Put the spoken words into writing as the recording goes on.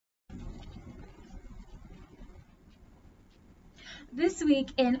This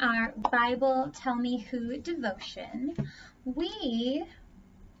week in our Bible Tell Me Who devotion, we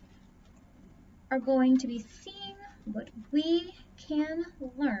are going to be seeing what we can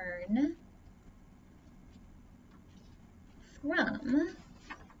learn from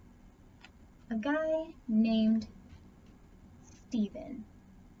a guy named Stephen.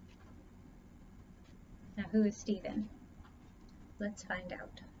 Now, who is Stephen? Let's find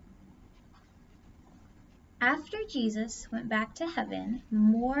out. After Jesus went back to heaven,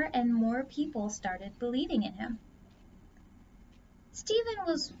 more and more people started believing in him. Stephen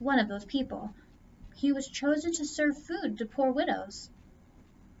was one of those people. He was chosen to serve food to poor widows.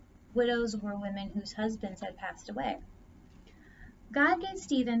 Widows were women whose husbands had passed away. God gave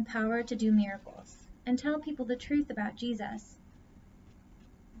Stephen power to do miracles and tell people the truth about Jesus.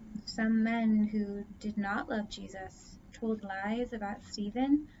 Some men who did not love Jesus told lies about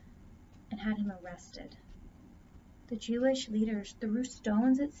Stephen and had him arrested. The Jewish leaders threw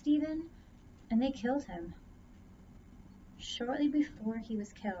stones at Stephen and they killed him. Shortly before he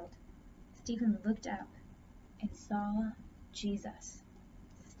was killed, Stephen looked up and saw Jesus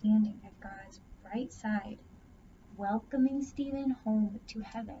standing at God's right side, welcoming Stephen home to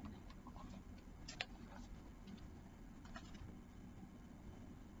heaven.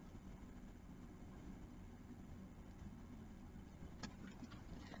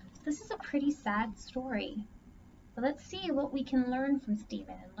 This is a pretty sad story, but let's see what we can learn from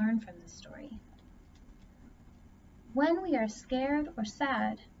Stephen and learn from this story. When we are scared or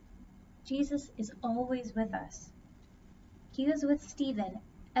sad, Jesus is always with us. He was with Stephen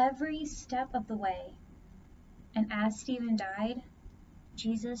every step of the way, and as Stephen died,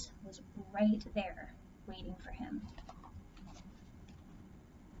 Jesus was right there waiting for him.